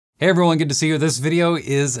Hey everyone, good to see you. This video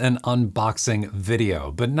is an unboxing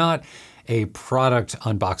video, but not a product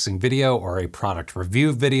unboxing video or a product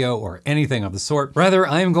review video or anything of the sort. Rather,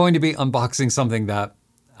 I am going to be unboxing something that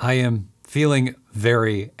I am feeling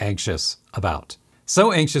very anxious about.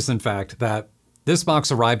 So anxious, in fact, that this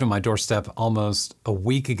box arrived on my doorstep almost a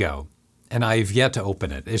week ago, and I've yet to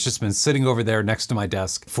open it. It's just been sitting over there next to my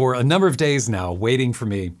desk for a number of days now, waiting for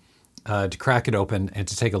me to crack it open and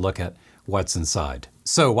to take a look at what's inside.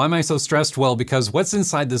 So why am I so stressed? Well, because what's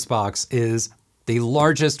inside this box is the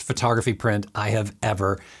largest photography print I have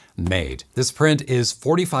ever made. This print is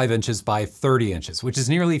 45 inches by 30 inches, which is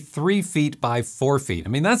nearly 3 feet by 4 feet. I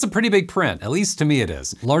mean, that's a pretty big print, at least to me it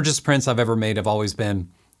is. Largest prints I've ever made have always been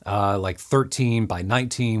like 13 by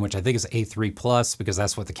 19, which I think is A3 plus, because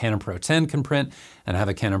that's what the Canon Pro 10 can print, and I have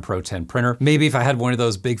a Canon Pro 10 printer. Maybe if I had one of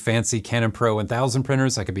those big fancy Canon Pro 1000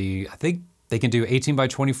 printers, I think they can do 18 by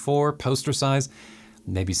 24 poster size,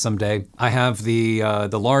 maybe someday. I have the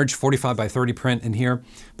large 45 by 30 print in here,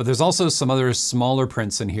 but there's also some other smaller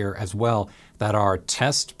prints in here as well that are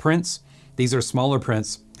test prints. These are smaller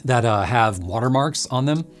prints that have watermarks on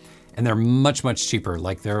them, and they're much, much cheaper.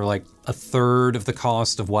 Like they're like a third of the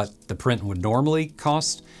cost of what the print would normally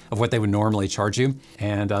cost, of what they would normally charge you.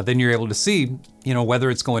 And then you're able to see, you know, whether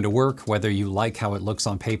it's going to work, whether you like how it looks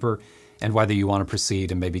on paper, and whether you want to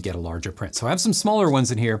proceed and maybe get a larger print. So I have some smaller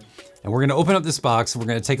ones in here, and we're gonna open up this box, and we're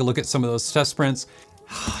gonna take a look at some of those test prints,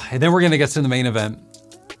 and then we're gonna get to the main event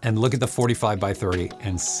and look at the 45 by 30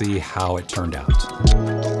 and see how it turned out.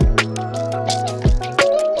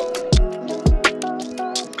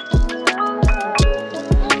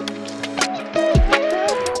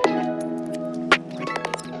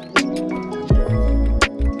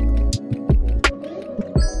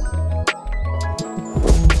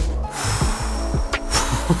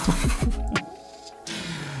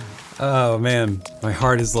 Oh man, my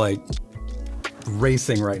heart is like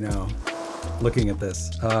racing right now looking at this.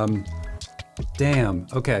 Damn,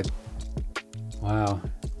 okay. Wow,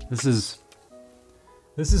 this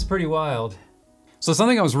is pretty wild. So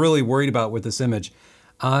something I was really worried about with this image,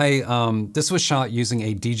 this was shot using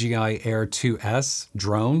a DJI Air 2S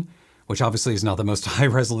drone, which obviously is not the most high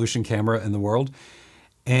resolution camera in the world.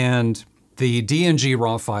 And the DNG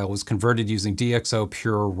RAW file was converted using DxO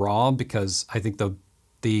PureRAW because I think the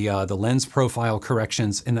lens profile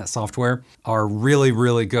corrections in that software are really,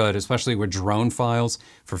 really good, especially with drone files,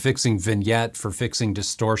 for fixing vignette, for fixing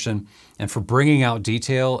distortion, and for bringing out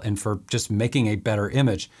detail, and for just making a better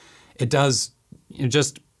image. It does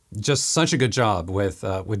just such a good job with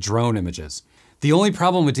drone images. The only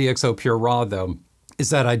problem with DxO PureRAW, though,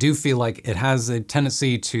 is that I do feel like it has a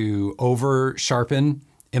tendency to over sharpen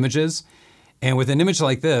images. And with an image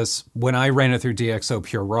like this, when I ran it through DxO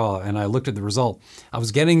PureRAW and I looked at the result, I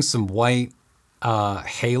was getting some white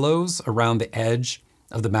halos around the edge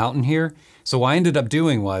of the mountain here. So what I ended up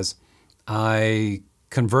doing was I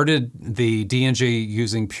converted the DNG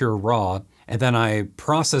using PureRAW, and then I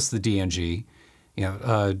processed the DNG,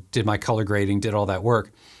 did my color grading, did all that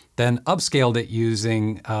work, then upscaled it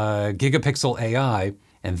using Gigapixel AI,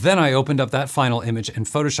 and then I opened up that final image in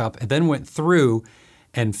Photoshop and then went through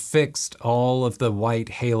and fixed all of the white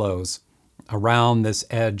halos around this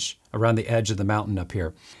edge, around the edge of the mountain up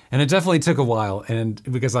here. And it definitely took a while, and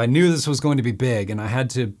because I knew this was going to be big, and I had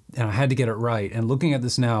to get it right. And looking at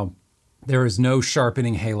this now, there is no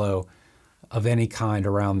sharpening halo of any kind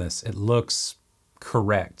around this. It looks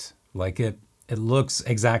correct. Like it looks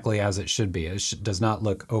exactly as it should be. It does not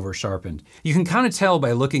look over sharpened. You can kind of tell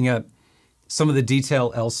by looking at some of the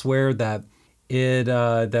detail elsewhere that it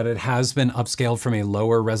has been upscaled from a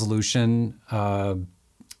lower resolution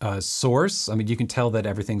source. I mean, you can tell that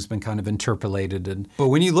everything's been kind of interpolated. But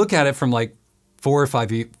when you look at it from like 4 or 5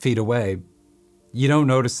 feet away, you don't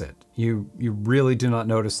notice it. You really do not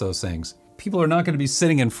notice those things. People are not going to be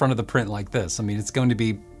sitting in front of the print like this. I mean, it's going to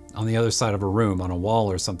be on the other side of a room, on a wall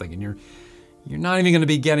or something, and you're not even going to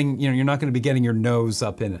be getting, you're not going to be getting your nose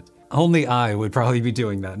up in it. Only I would probably be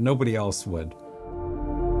doing that. Nobody else would.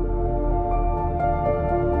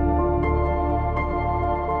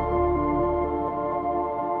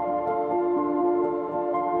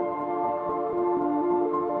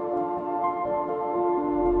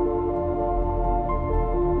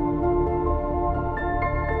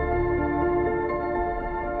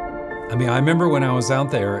 I mean, I remember when I was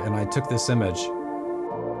out there and I took this image,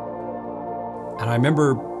 and I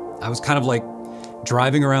remember I was kind of like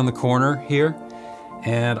driving around the corner here,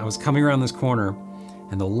 and I was coming around this corner,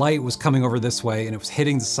 and the light was coming over this way, and it was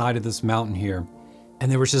hitting the side of this mountain here.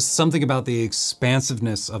 And there was just something about the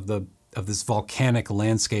expansiveness of this volcanic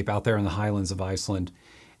landscape out there in the highlands of Iceland.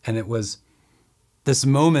 And it was this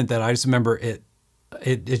moment that I just remember it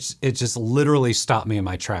just literally stopped me in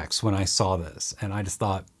my tracks when I saw this. And I just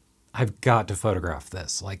thought, I've got to photograph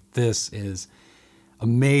this. Like, this is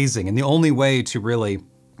amazing. And the only way to really,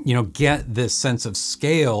 you know, get this sense of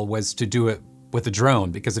scale was to do it with a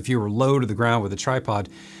drone, because if you were low to the ground with a tripod,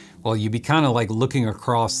 well, you'd be kind of like looking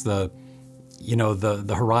across the, you know,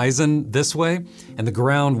 the horizon this way, and the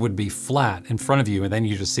ground would be flat in front of you, and then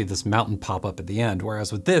you just see this mountain pop up at the end.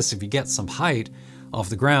 Whereas with this, if you get some height off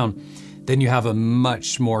the ground, then you have a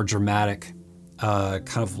much more dramatic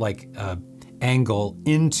kind of like angle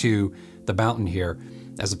into the mountain here,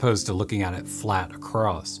 as opposed to looking at it flat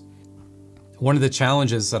across. One of the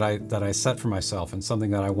challenges that I set for myself, and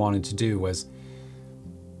something that I wanted to do, was,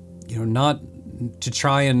 you know, not to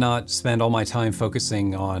try and not spend all my time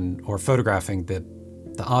focusing on or photographing the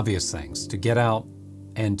obvious things, to get out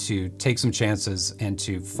and to take some chances and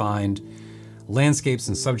to find landscapes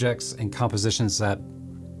and subjects and compositions that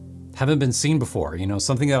haven't been seen before. You know,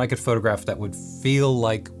 something that I could photograph that would feel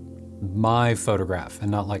like my photograph and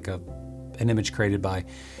not like an image created by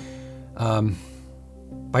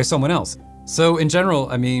someone else. So in general,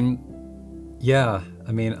 I mean, yeah,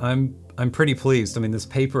 I mean, I'm pretty pleased. I mean, this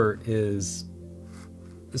paper is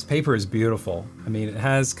beautiful. I mean, it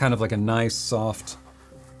has kind of like a nice soft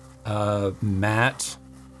matte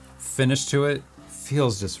finish to it.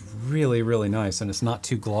 Feels just really, really nice, and it's not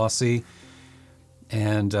too glossy.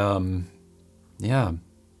 And yeah,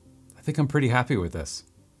 I think I'm pretty happy with this.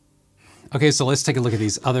 Okay, so let's take a look at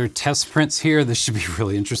these other test prints here. This should be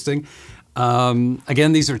really interesting.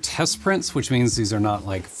 Again, these are test prints, which means these are not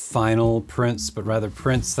like final prints, but rather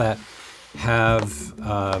prints that have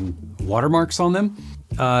watermarks on them.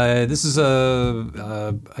 This is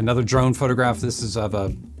another drone photograph. This is of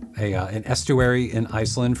an estuary in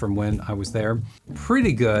Iceland from when I was there.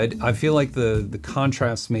 Pretty good. I feel like the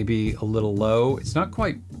contrast may be a little low. It's not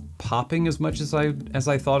quite popping as much as I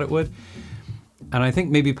thought it would. And I think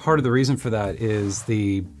maybe part of the reason for that is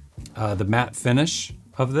the matte finish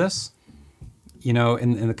of this. You know,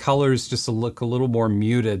 and the colors just look a little more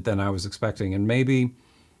muted than I was expecting. And maybe,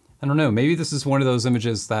 I don't know, maybe this is one of those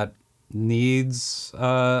images that needs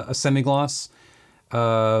a semi-gloss,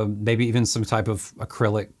 maybe even some type of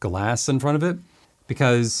acrylic glass in front of it.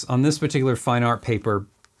 Because on this particular fine art paper,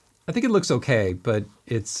 I think it looks okay, but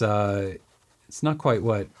it's not quite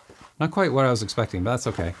what I was expecting, but that's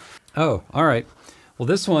okay. Oh, all right. Well,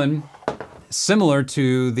 this one, similar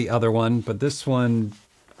to the other one, but this one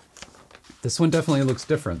definitely looks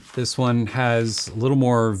different. This one has a little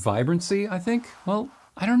more vibrancy, I think. Well,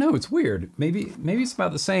 I don't know, it's weird. Maybe it's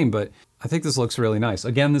about the same, but I think this looks really nice.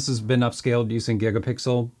 Again, this has been upscaled using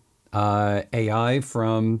Gigapixel AI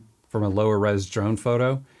from a lower res drone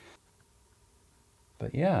photo.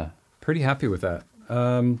 But yeah, pretty happy with that.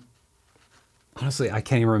 Honestly, I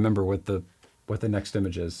can't even remember what the next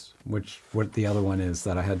image is, what the other one is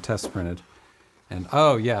that I had test printed. And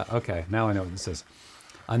oh yeah, okay, now I know what this is.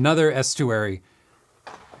 Another estuary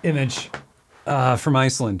image from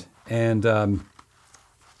Iceland. And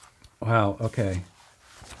wow, okay.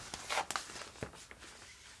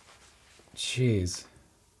 Jeez.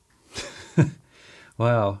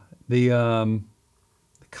 Wow, the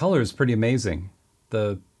color is pretty amazing.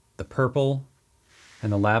 The purple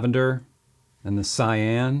and the lavender and the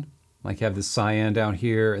cyan. Like you have the cyan down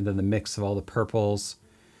here, and then the mix of all the purples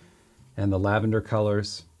and the lavender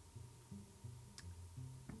colors.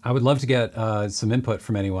 I would love to get some input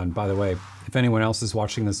from anyone, by the way. If anyone else is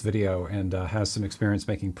watching this video and has some experience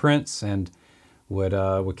making prints and would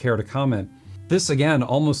care to comment. This, again,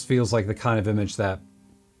 almost feels like the kind of image that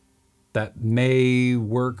may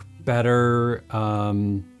work better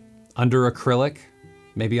under acrylic,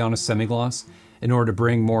 maybe on a semi-gloss, in order to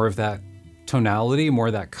bring more of that tonality, more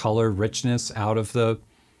of that color richness out of the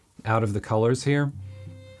colors here.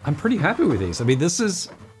 I'm pretty happy with these. I mean, this is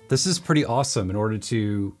pretty awesome in order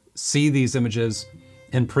to see these images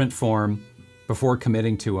in print form before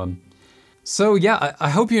committing to them. So yeah, I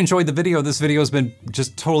hope you enjoyed the video. This video has been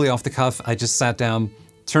just totally off the cuff. I just sat down,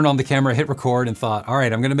 turned on the camera, hit record, and thought, all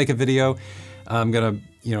right, I'm gonna make a video. I'm gonna,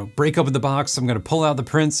 you know, break open the box. I'm gonna pull out the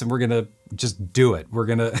prints, and we're gonna just do it. We're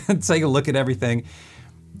gonna take a look at everything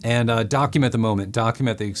and document the moment,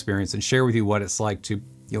 document the experience, and share with you what it's like to,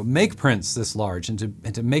 you know, make prints this large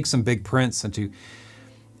and to make some big prints and to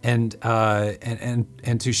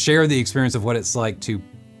share the experience of what it's like to,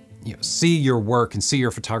 you know, see your work and see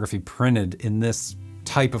your photography printed in this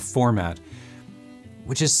type of format,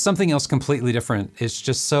 which is something else completely different. It's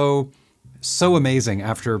just so amazing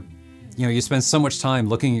after, you know, you spend so much time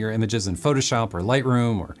looking at your images in Photoshop or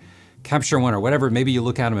Lightroom or Capture One or whatever. Maybe you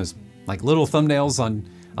look at them as like little thumbnails on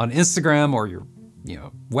Instagram, or you're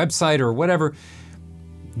website or whatever,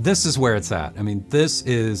 this is where it's at. I mean, this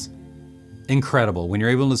is incredible when you're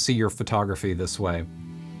able to see your photography this way.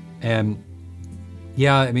 And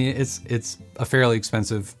yeah, I mean, it's a fairly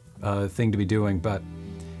expensive thing to be doing, but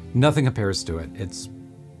nothing compares to it. It's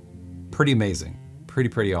pretty amazing,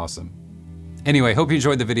 pretty awesome. Anyway, hope you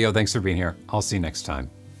enjoyed the video. Thanks for being here. I'll see you next time.